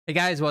Hey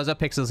guys, what's up?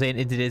 Pixels here.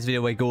 In today's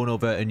video, we're going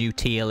over a new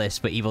tier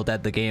list for Evil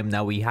Dead the game.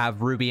 Now, we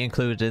have Ruby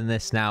included in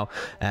this now.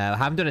 I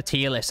haven't done a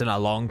tier list in a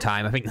long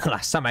time. I think the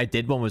last time I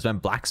did one was when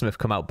Blacksmith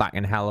came out back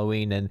in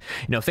Halloween. And,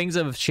 you know, things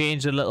have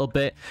changed a little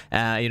bit.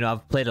 You know,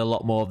 I've played a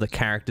lot more of the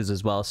characters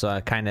as well, so I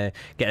kind of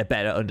get a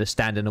better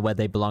understanding of where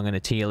they belong in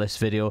a tier list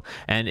video.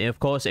 And, of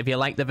course, if you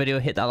like the video,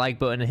 hit that like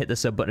button and hit the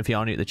sub button if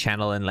you're new to the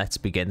channel, and let's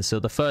begin. So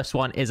the first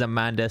one is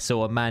Amanda.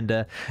 So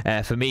Amanda,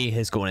 for me,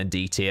 is going in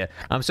D tier.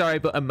 I'm sorry,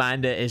 but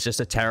Amanda is just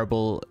a terrible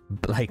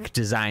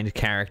designed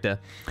character.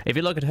 If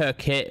you look at her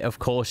kit, of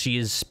course she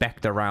is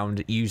spec'd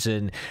around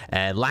using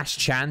last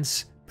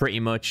chance pretty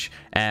much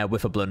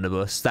with a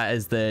blunderbuss. That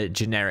is the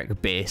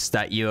generic base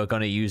that you are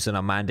going to use on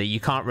Amanda. You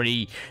can't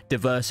really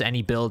diverse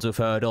any builds with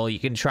her at all. You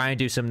can try and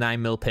do some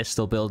 9mm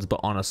pistol builds, but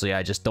honestly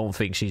I just don't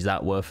think she's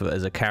that worth it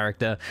as a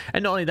character.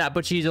 And not only that,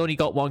 but she's only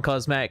got one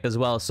cosmetic as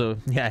well, so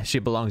yeah, she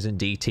belongs in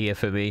D tier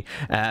for me.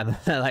 Like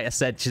I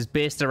said, she's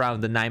based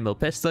around the 9mm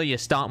pistol. You're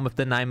starting with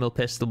the 9mm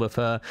pistol with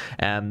her.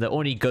 The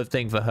only good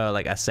thing for her,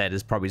 like I said,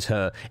 is probably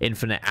her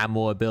infinite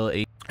ammo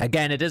ability.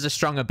 Again, it is a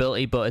strong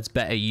ability, but it's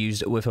better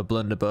used with a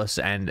blunderbuss.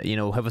 And, you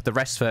know, with the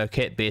rest of her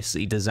kit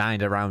basically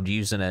designed around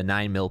using a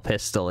 9mm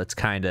pistol, it's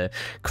kind of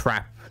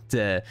crap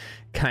to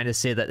kind of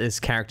say that this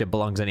character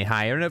belongs any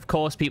higher. And of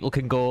course, people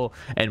can go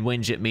and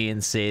whinge at me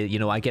and say, you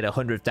know, I get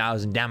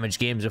 100,000 damage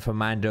games with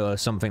Amanda or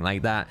something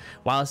like that.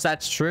 Whilst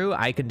that's true,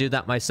 I can do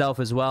that myself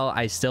as well.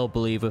 I still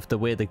believe with the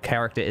way the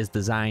character is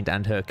designed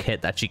and her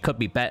kit that she could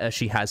be better.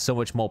 She has so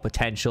much more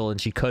potential,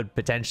 and she could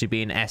potentially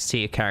be an S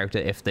tier character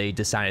if they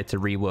decided to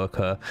rework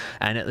her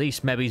and at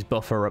least maybe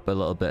buff her up a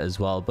little bit as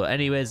well. But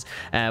anyways,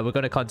 we're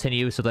going to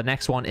continue. So the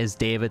next one is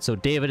David. So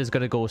David is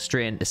going to go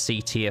straight into C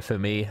tier for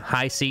me.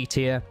 High C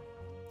tier.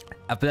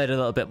 I've played a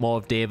little bit more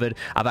of David.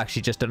 I've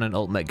actually just done an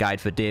ultimate guide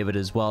for David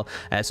as well.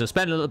 So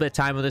spend a little bit of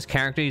time with this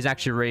character. He's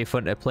actually really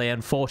fun to play.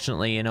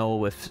 Unfortunately, you know,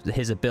 with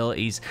his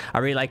abilities, I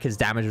really like his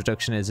damage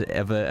reduction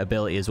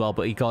ability as well.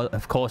 But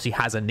of course, he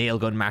has a nail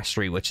gun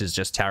mastery, which is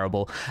just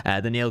terrible.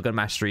 The nail gun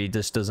mastery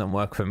just doesn't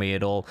work for me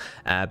at all.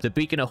 The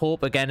Beacon of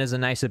Hope, again, is a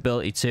nice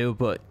ability too,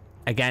 but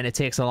again, it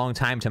takes a long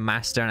time to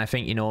master, and I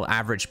think, you know,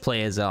 average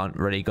players aren't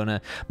really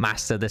gonna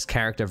master this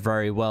character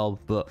very well.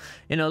 But,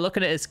 you know,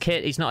 looking at his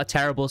kit, he's not a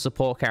terrible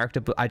support character,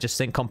 but I just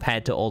think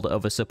compared to all the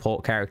other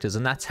support characters,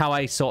 and that's how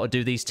I sort of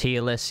do these tier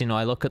lists. You know,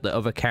 I look at the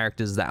other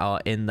characters that are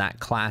in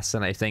that class,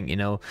 and I think, you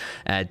know,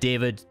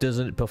 David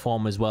doesn't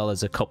perform as well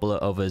as a couple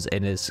of others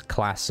in his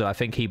class, so I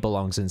think he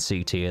belongs in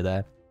C tier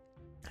there.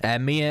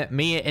 Mia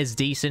is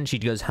decent. She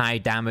does high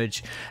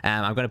damage.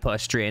 I'm going to put her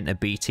straight into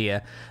B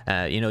tier.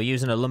 You know,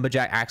 using a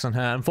lumberjack axe on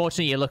her.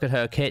 Unfortunately, you look at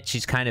her kit,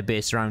 she's kind of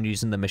based around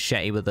using the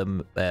machete with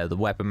the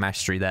weapon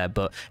mastery there.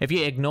 But if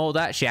you ignore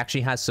that, she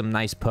actually has some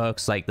nice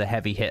perks, like the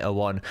heavy hitter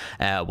one,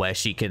 where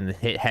she can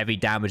hit heavy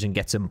damage and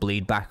get some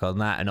bleed back on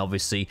that. And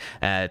obviously,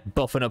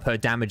 buffing up her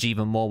damage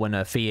even more when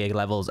her fear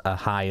levels are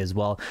high as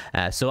well.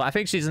 So I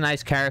think she's a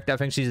nice character. I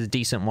think she's a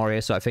decent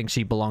warrior. So I think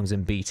she belongs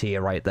in B tier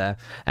right there.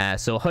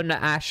 So Hunter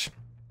Ash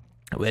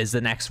is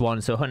the next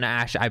one. So Hunter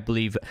Ash, I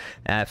believe,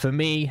 for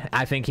me,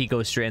 I think he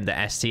goes straight into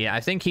S tier. I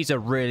think he's a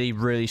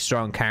really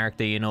strong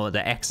character. You know,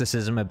 the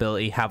exorcism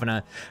ability, having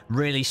a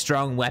really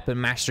strong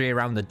weapon mastery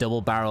around the double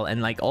barrel,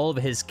 and like all of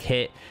his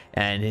kit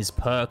and his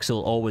perks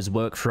will always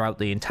work throughout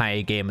the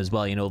entire game as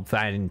well. You know,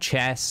 finding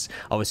chests,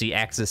 obviously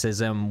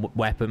exorcism,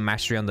 weapon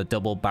mastery on the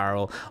double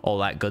barrel, all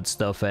that good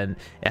stuff. And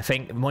I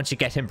think once you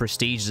get him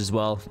prestiged as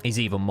well, he's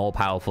even more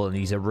powerful, and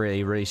he's a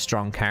really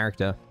strong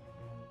character.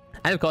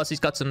 And of course, he's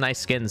got some nice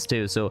skins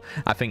too, so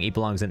I think he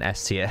belongs in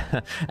S tier.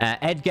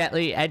 Ed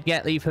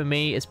Getley for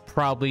me is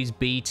probably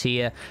B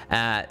tier.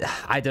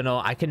 I don't know,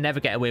 I can never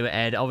get away with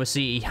Ed.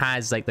 Obviously, he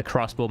has like the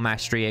crossbow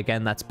mastery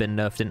again that's been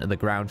nerfed into the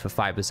ground for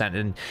 5%,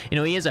 and you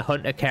know, he is a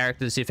hunter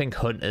character, so you think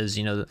hunters,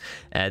 you know,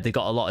 they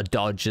got a lot of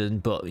dodging,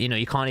 but you know,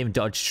 you can't even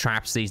dodge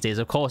traps these days.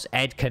 Of course,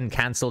 Ed can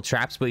cancel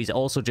traps, but he's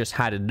also just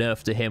had a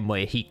nerf to him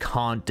where he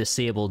can't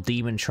disable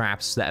demon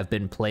traps that have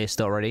been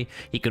placed already.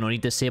 He can only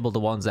disable the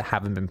ones that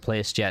haven't been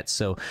placed yet.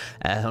 So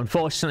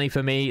unfortunately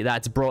for me,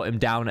 that's brought him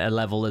down a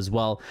level as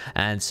well,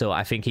 and so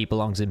I think he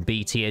belongs in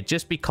B tier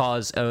just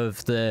because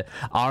of the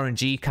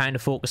RNG kind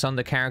of focus on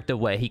the character,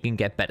 where he can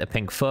get better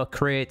pink fur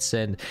crates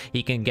and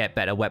he can get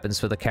better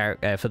weapons for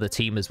the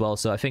team as well.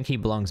 So I think he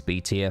belongs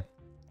B tier.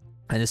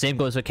 And the same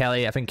goes for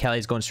Kelly. I think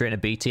Kelly's going straight into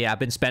B tier. I've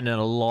been spending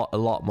a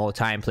lot more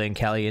time playing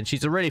Kelly, and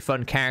she's a really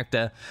fun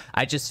character.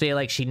 I just feel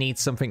like she needs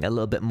something a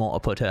little bit more to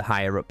put her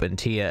higher up in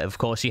tier. Of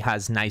course, she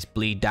has nice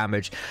bleed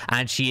damage,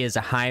 and she is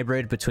a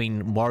hybrid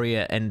between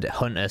warrior and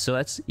hunter. So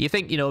that's, you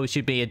think, you know,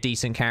 should be a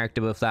decent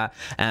character with that.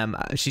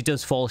 She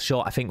does fall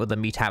short, I think, with the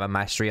meat hammer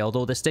mastery,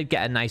 although this did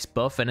get a nice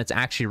buff, and it's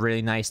actually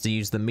really nice to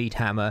use the meat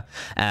hammer.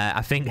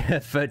 I think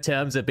for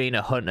terms of being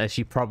a hunter,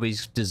 she probably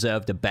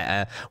deserved a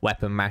better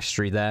weapon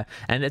mastery there,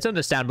 and it's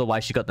understandable why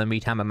she got the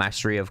meat hammer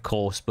mastery, of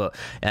course, but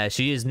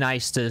she is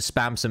nice to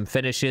spam some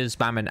finishes,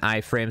 spam an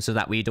iframe, so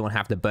that way you don't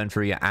have to burn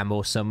through your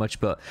ammo so much.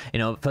 But you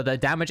know, for the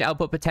damage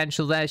output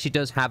potential there, she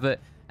does have it.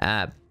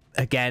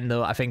 Again,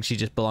 though, I think she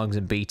just belongs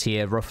in B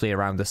tier, roughly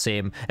around the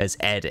same as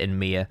Ed and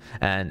Mia.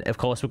 And of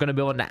course, we're going to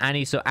move on to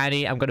Annie. So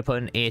Annie, I'm going to put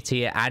in A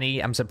tier.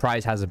 Annie, I'm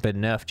surprised hasn't been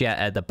nerfed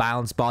yet. The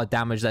balance bar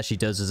damage that she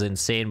does is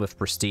insane with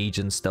prestige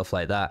and stuff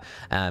like that.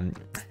 And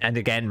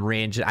again,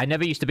 range. I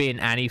never used to be an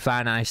Annie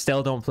fan, and I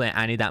still don't play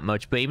Annie that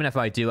much. But even if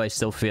I do, I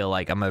still feel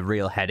like I'm a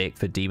real headache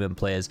for demon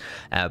players.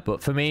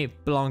 But for me,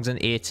 it belongs in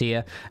A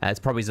tier. It's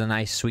probably a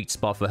nice sweet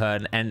spot for her.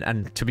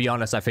 And to be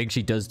honest, I think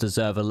she does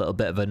deserve a little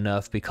bit of a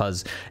nerf,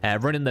 because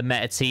running the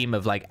meta team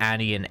of like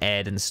Annie and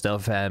Ed and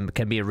stuff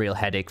can be a real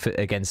headache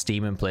against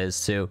demon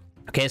players too.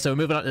 Okay, so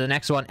moving on to the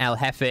next one, El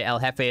Jefe. El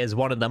Jefe is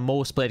one of the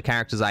most played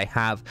characters I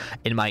have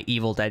in my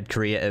Evil Dead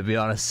career, to be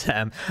honest.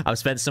 I've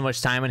spent so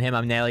much time on him.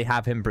 I nearly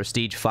have him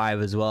Prestige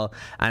 5 as well.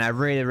 And I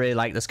really, really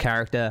like this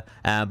character.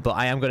 But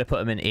I am going to put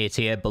him in A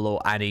tier below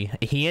Annie.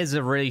 He is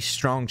a really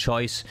strong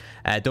choice.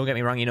 Don't get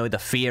me wrong, you know, the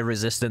fear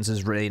resistance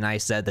is really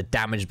nice there. The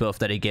damage buff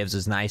that he gives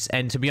is nice.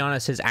 And to be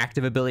honest, his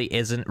active ability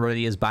isn't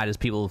really as bad as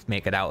people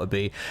make it out to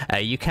be.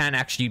 You can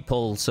actually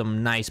pull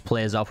some nice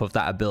plays off of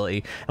that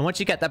ability. And once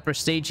you get that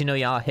Prestige, you know,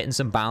 you are hitting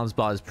some balance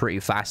bars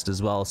pretty fast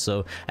as well.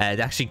 So it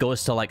actually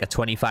goes to like a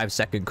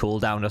 25-second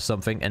cooldown or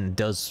something and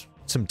does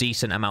some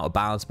decent amount of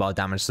balance bar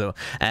damage. So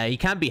he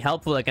can be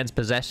helpful against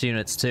possessed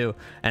units too.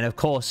 And of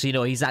course, you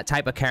know, he's that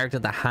type of character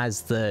that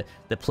has the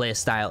play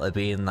style of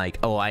being like,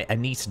 oh, I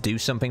need to do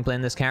something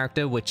playing this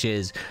character, which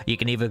is you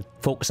can either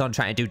focus on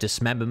trying to do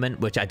dismemberment,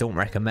 which I don't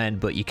recommend,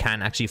 but you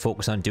can actually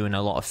focus on doing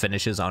a lot of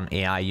finishes on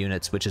AI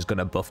units, which is going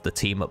to buff the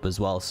team up as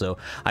well. So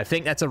I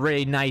think that's a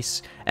really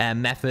nice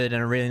method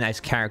and a really nice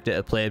character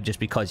to play, just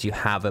because you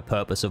have a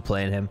purpose of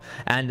playing him.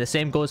 And the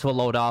same goes for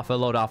Lord Arthur.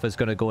 Lord Arthur is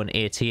going to go in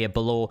A tier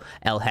below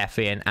El Jefe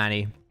and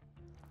Annie.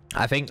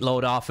 I think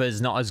Lord Arthur is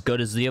not as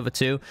good as the other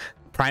two,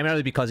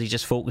 primarily because he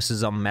just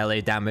focuses on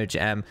melee damage.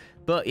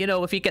 But, you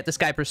know, if you get this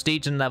guy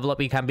prestige and level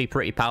up, he can be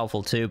pretty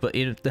powerful too. But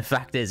you know, the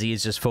fact is, he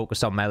is just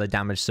focused on melee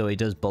damage, so he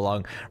does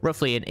belong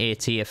roughly in A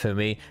tier for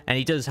me. And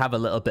he does have a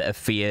little bit of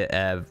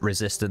fear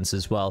resistance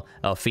as well,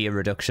 or fear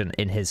reduction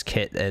in his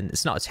kit, and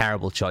it's not a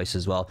terrible choice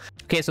as well.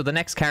 Okay, so the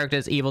next character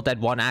is Evil Dead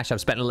 1 Ash. I've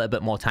spent a little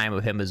bit more time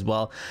with him as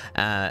well.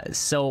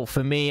 So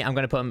for me, I'm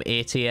going to put him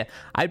A tier.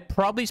 I'd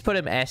probably put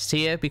him S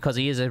tier because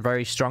he is a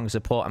very strong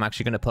support. I'm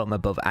actually going to put him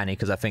above Annie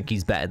because I think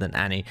he's better than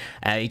Annie.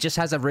 He just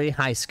has a really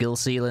high skill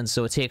ceiling,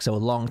 so it takes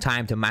a long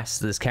time to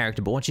master this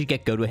character, but once you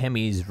get good with him,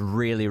 he's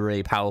really,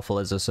 really powerful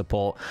as a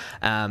support.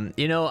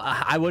 You know,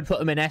 I would put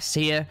him in S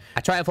tier.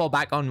 I try to fall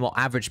back on what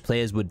average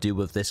players would do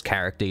with this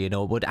character. You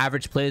know, would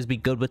average players be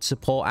good with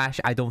support Ash?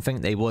 I don't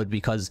think they would,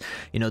 because,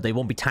 you know, they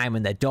won't be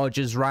timing their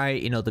dodges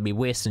right. You know, they'll be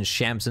wasting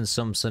shems in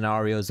some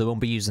scenarios. They won't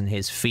be using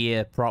his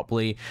fear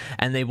properly,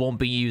 and they won't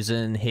be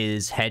using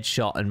his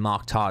headshot and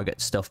mark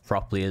target stuff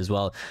properly as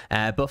well.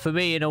 But for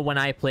me, you know, when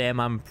I play him,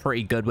 I'm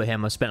pretty good with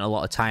him. I've spent a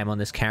lot of time on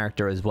this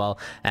character as well.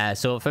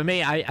 So for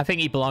me, I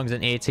think he belongs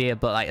in A tier,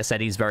 but like I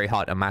said, he's very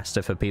hard to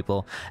master for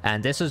people.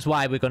 And this is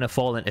why we're going to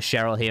fall into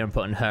Cheryl here and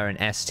putting her in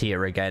S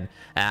tier again.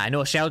 I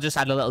know Cheryl just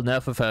had a little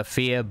nerf of her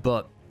fear,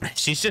 but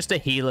she's just a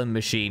healing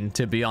machine,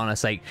 to be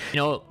honest. Like, you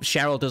know,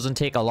 Cheryl doesn't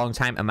take a long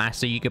time to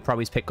master. You could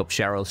probably pick up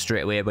Cheryl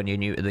straight away when you're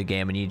new to the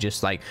game, and you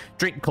just like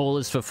drink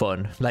colas for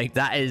fun. Like,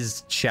 that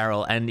is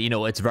Cheryl. And you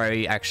know, it's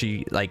very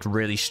actually like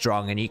really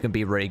strong, and you can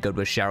be really good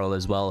with Cheryl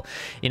as well.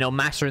 You know,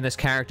 mastering this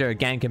character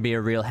again can be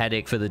a real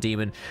headache for the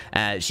demon.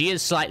 She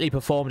is slightly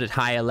performed at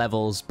higher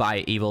levels by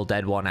Evil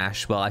Dead 1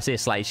 Ash. Well, I say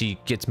slightly, she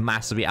gets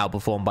massively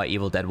outperformed by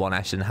Evil Dead 1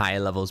 Ash in higher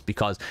levels,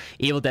 because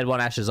Evil Dead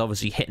 1 Ash is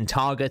obviously hitting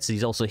targets.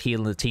 He's also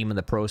healing the team in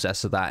the process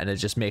of that, and it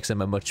just makes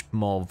him a much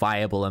more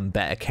viable and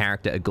better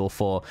character to go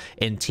for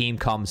in team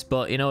comps.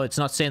 But you know, it's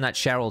not saying that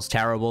Cheryl's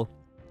terrible.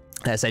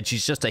 As I said,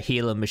 she's just a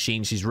healing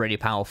machine. She's really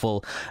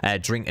powerful,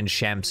 drinking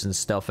shems and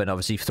stuff, and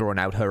obviously throwing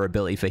out her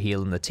ability for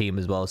healing the team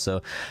as well.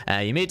 So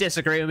you may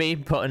disagree with me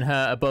putting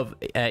her above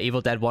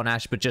Evil Dead 1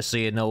 Ash, but just so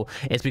you know,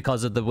 it's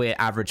because of the way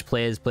average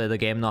players play the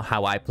game, not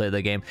how I play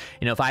the game.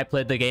 You know, if I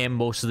played the game,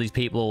 most of these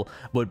people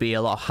would be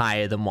a lot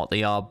higher than what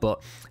they are.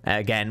 But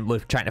again, we're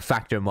trying to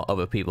factor in what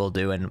other people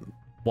do and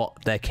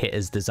what their kit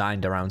is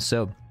designed around.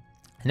 So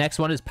next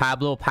one is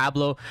Pablo.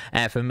 Pablo,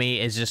 for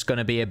me, is just going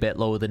to be a bit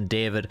lower than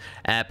David.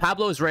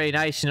 Pablo is really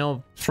nice, you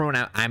know, throwing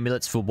out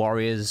amulets for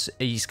warriors.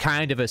 He's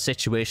kind of a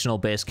situational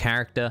based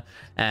character.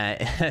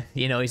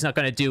 You know, he's not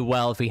going to do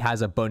well if he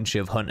has a bunch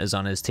of hunters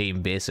on his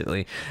team,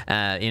 basically.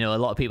 You know, a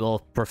lot of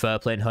people prefer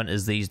playing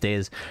hunters these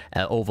days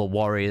over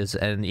warriors.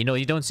 And, you know,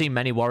 you don't see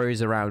many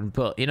warriors around.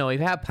 But, you know, if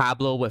you have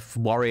Pablo with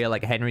warrior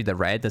like Henry the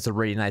Red, that's a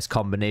really nice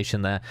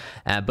combination there.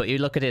 But you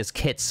look at his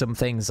kits, some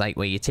things like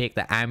where you take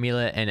the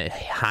amulet and it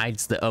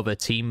hides the other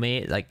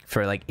teammate like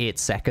for like 8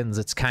 seconds.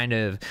 It's kind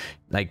of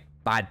like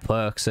bad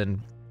perks, and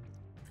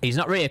he's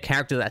not really a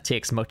character that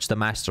takes much to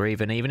master.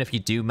 Even if you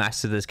do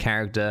master this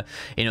character,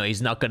 you know,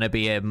 he's not going to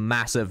be a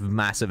massive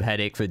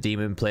headache for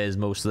demon players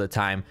most of the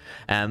time.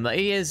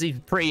 He's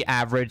pretty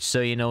average,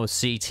 so, you know,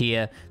 C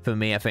tier for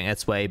me. I think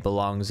that's where he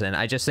belongs, and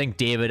I just think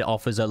David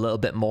offers a little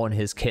bit more in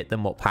his kit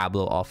than what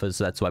Pablo offers,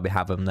 so that's why we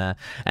have him there.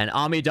 And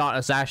Army of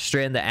Darkness Ash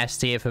straight in the S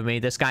tier for me.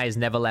 This guy has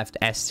never left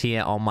S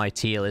tier on my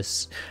tier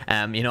list.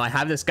 You know, I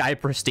have this guy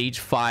Prestige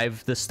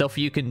 5. The stuff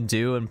you can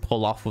do and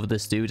pull off with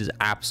this dude is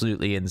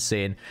absolutely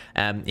insane.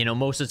 You know,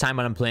 most of the time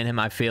when I'm playing him,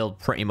 I feel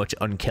pretty much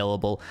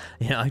unkillable.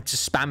 You know,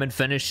 just spamming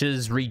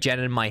finishes,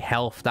 regenerating my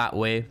health that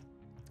way,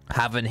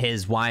 having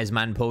his wise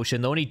man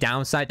potion. The only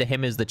downside to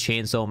him is the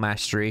chainsaw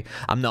mastery.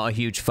 I'm not a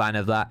huge fan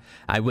of that.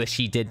 I wish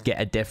he did get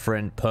a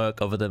different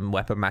perk other than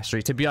weapon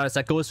mastery. To be honest,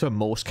 that goes for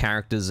most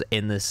characters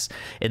in this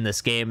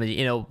game.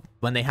 You know,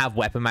 when they have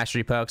weapon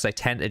mastery perks, I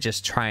tend to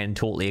just try and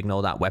totally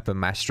ignore that weapon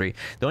mastery.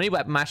 The only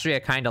weapon mastery I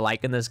kind of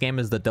like in this game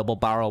is the double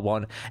barrel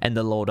one and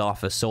the load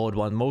off a sword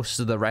one. Most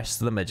of the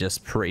rest of them are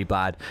just pretty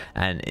bad.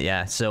 And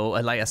yeah, so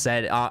like I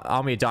said,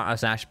 Army of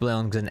Darkness Ash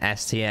belongs in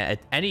S tier.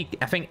 I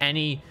think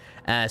any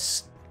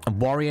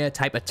warrior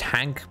type of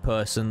tank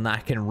person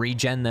that can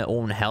regen their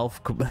own health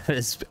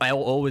is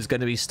always going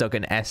to be stuck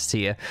in S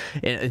tier.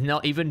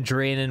 Not even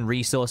draining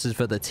resources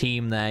for the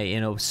team there, you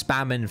know,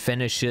 spamming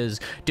finishes,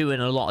 doing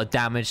a lot of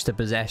damage to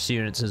possess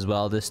units as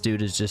well. This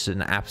dude is just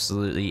an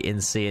absolutely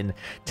insane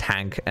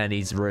tank, and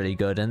he's really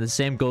good. And the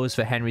same goes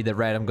for Henry the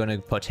Red. I'm going to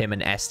put him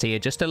in S tier,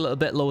 just a little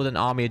bit lower than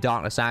Army of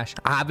Darkness Ash.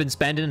 I have been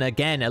spending,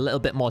 again, a little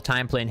bit more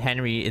time playing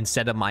Henry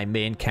instead of my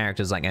main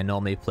characters like I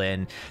normally play.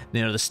 And,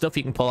 you know, the stuff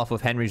you can pull off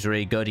with Henry's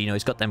really good. You know,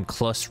 he's got them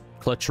clutch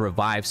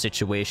revive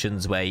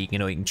situations where you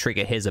know, he can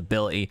trigger his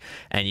ability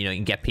and, you know, you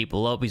can get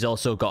people up. He's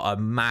also got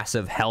a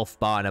massive health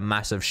bar and a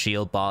massive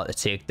shield bar to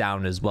take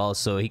down as well,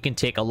 so he can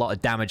take a lot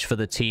of damage for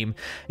the team.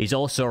 He's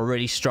also a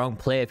really strong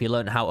player if you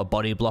learn how to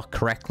body block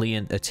correctly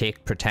and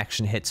take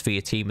protection hits for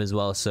your team as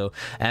well. So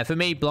for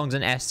me, he belongs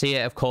in S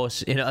tier. Of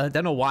course, you know, I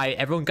don't know why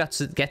everyone gets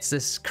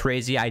this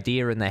crazy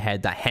idea in their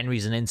head that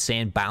Henry's an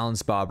insane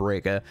balance bar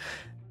breaker.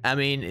 I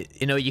mean,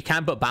 you know, you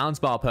can put balance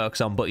bar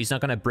perks on, but he's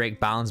not going to break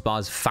balance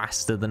bars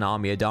faster than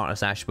Army of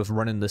Darkness Ash with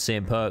running the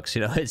same perks.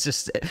 You know, it's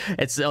just,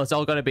 it's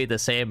all going to be the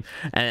same,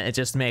 and it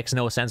just makes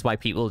no sense why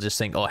people just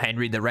think, oh,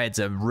 Henry the Red's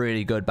a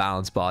really good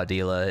balance bar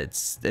dealer.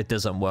 It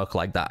doesn't work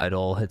like that at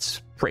all. It's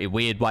pretty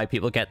weird why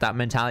people get that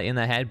mentality in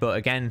their head, but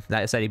again,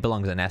 like I said, he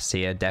belongs in S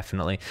tier,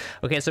 definitely.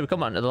 Okay, so we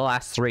come on to the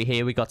last three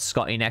here. We got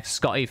Scotty next.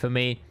 Scotty, for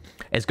me,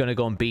 is going to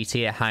go in B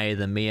tier, higher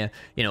than Mia.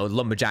 You know,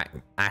 Lumberjack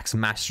Axe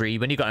Mastery.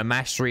 When you got a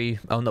Mastery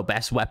on the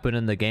best weapon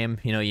in the game,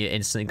 you know, you're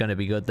instantly going to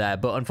be good there.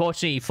 But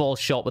unfortunately, he falls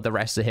short with the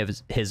rest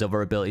of his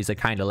other abilities. They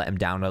kind of let him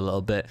down a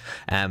little bit.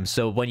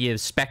 So when you're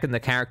speccing the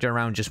character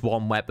around just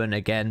one weapon,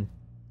 again,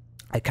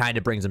 it kind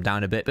of brings him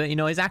down a bit. But, you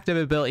know, his active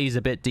ability is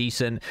a bit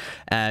decent.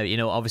 You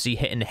know, obviously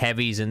hitting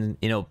heavies and,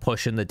 you know,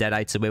 pushing the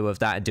Deadites away with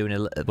that and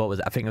doing, what was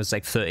it? I think it was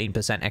like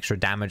 13% extra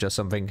damage or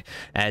something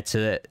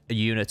to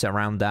units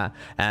around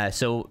that.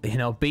 So, you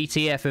know, B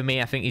tier for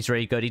me, I think he's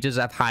really good. He does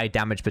have high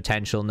damage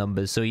potential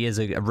numbers, so he is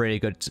a really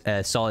good,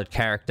 solid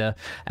character.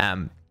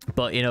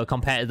 But, you know,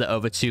 compared to the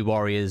other two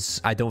warriors,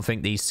 I don't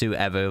think these two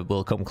ever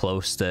will come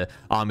close to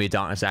Army of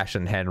Darkness Ash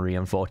and Henry,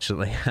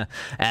 unfortunately.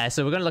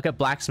 So we're going to look at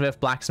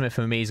Blacksmith. Blacksmith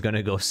for me is going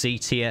to go C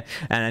tier.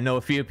 And I know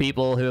a few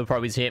people who will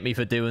probably hate me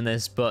for doing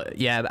this, but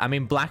yeah, I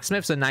mean,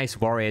 Blacksmith's a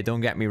nice warrior,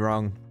 don't get me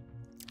wrong.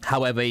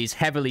 However, he's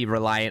heavily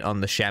reliant on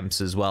the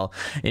Shemps as well.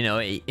 You know,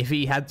 if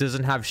he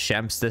doesn't have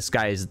Shemps, this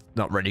guy is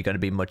not really going to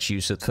be much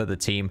use for the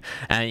team.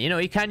 And, you know,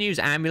 he can use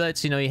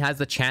amulets. You know, he has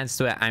the chance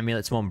to let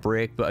amulets won't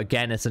break. But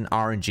again, it's an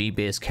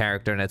RNG-based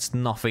character, and it's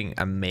nothing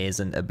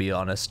amazing, to be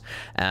honest.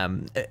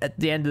 At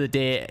the end of the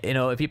day, you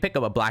know, if you pick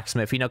up a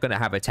Blacksmith, you're not going to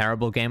have a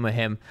terrible game with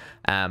him.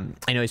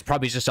 You know, he's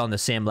probably just on the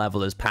same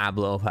level as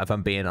Pablo, if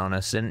I'm being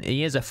honest. And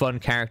he is a fun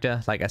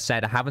character. Like I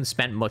said, I haven't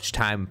spent much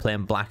time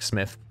playing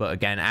Blacksmith. But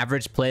again,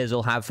 average players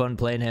will have fun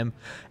playing him,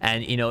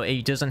 and you know,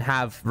 he doesn't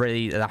have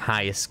really the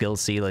highest skill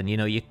ceiling. You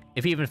know,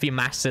 even if you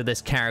master this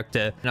character,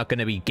 you're not going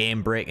to be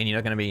game breaking. You're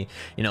not going to be,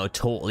 you know,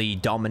 totally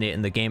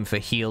dominating the game for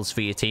heals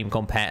for your team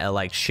compared to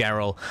like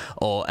Cheryl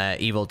or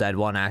Evil Dead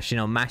 1 Ash. You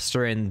know,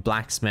 mastering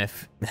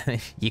Blacksmith,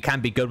 you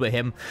can be good with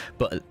him,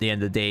 but at the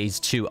end of the day, he's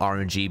too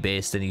RNG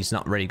based, and he's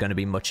not really going to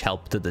be much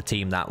help to the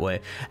team that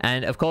way.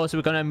 And of course,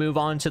 we're going to move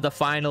on to the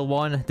final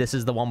one. This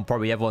is the one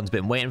probably everyone's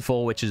been waiting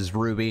for, which is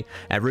Ruby.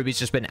 Ruby's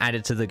just been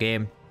added to the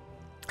game.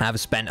 I've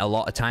spent a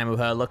lot of time with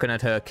her, looking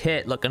at her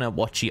kit, looking at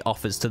what she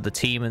offers to the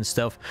team and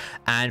stuff.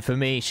 And for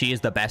me, she is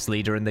the best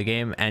leader in the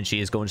game, and she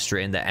is going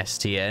straight into S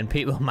tier. And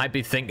people might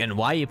be thinking,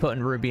 why are you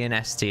putting Ruby in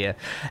S tier?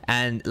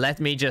 And let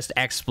me just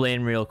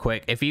explain real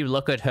quick. If you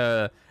look at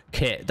her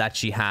kit that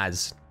she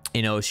has,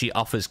 you know, she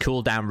offers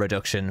cooldown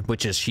reduction,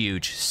 which is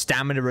huge.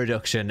 Stamina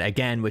reduction,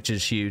 again, which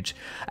is huge.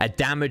 A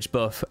damage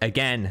buff,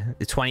 again,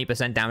 the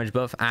 20% damage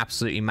buff,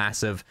 absolutely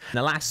massive. And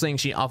the last thing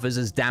she offers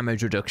is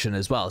damage reduction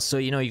as well. So,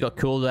 you know, you got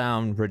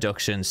cooldown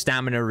reduction,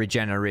 stamina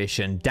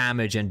regeneration,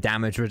 damage and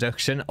damage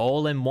reduction,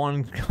 all in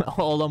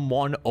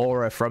one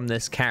aura from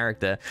this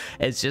character.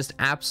 It's just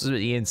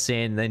absolutely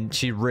insane. Then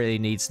she really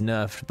needs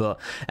nerfed, but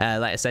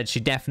like I said, she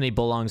definitely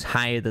belongs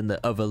higher than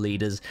the other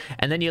leaders.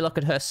 And then you look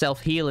at her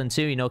self-healing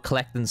too, you know,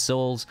 collecting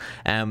souls.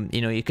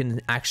 You know, you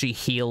can actually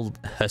heal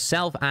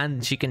herself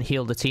and she can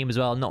heal the team as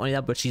well. Not only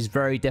that, but she's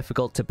very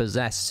difficult to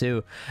possess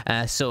too.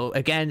 So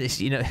again, it's,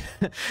 you know,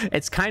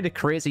 it's kind of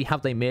crazy how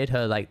they made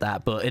her like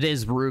that, but it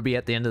is Ruby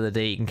at the end of the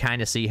day. You can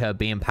kind of see her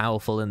being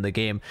powerful in the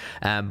game,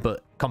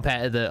 but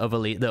compared to the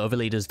other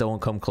leaders don't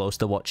come close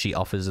to what she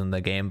offers in the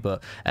game.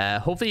 But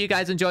hopefully you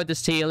guys enjoyed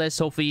this tier list.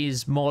 Hopefully you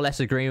more or less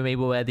agree with me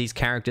with where these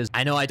characters.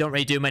 I know I don't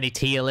really do many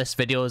tier list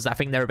videos. I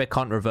think they're a bit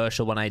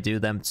controversial when I do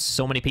them.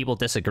 So many people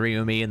disagree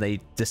with me and they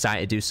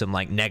decide to do some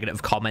like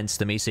negative comments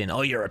to me saying,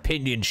 oh, your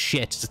opinion's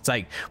shit. It's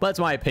like, well, it's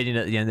my opinion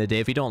at the end of the day.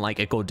 If you don't like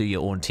it, go do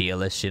your own tier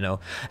list, you know.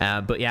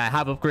 But yeah, I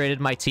have upgraded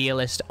my tier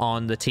list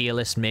on the tier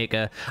list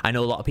maker. I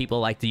know a lot of people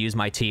like to use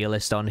my tier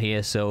list on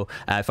here, so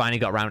I finally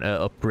got around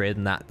to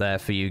upgrading that there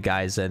for you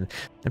guys. And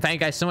thank you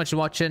guys so much for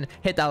watching.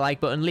 Hit that like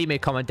button, leave me a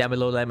comment down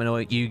below, let me know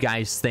what you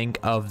guys think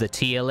of the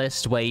tier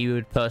list, where you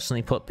would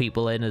personally put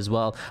people in as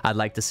well. I'd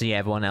like to see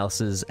everyone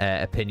else's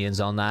opinions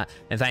on that.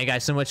 And thank you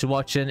guys so much for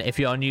watching. If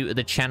you're new to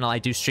the channel, I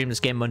do stream this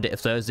game Monday to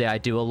Thursday. I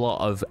do a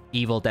lot of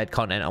Evil Dead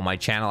content on my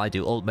channel. I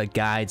do ultimate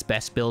guides,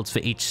 best builds for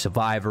each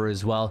survivor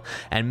as well,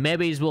 and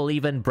maybe we'll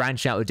even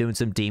branch out to doing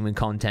some demon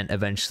content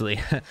eventually.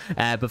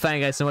 But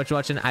thank you guys so much for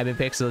watching. I've been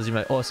Pixels, you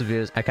my awesome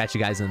viewers. I'll catch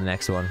you guys in the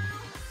next one.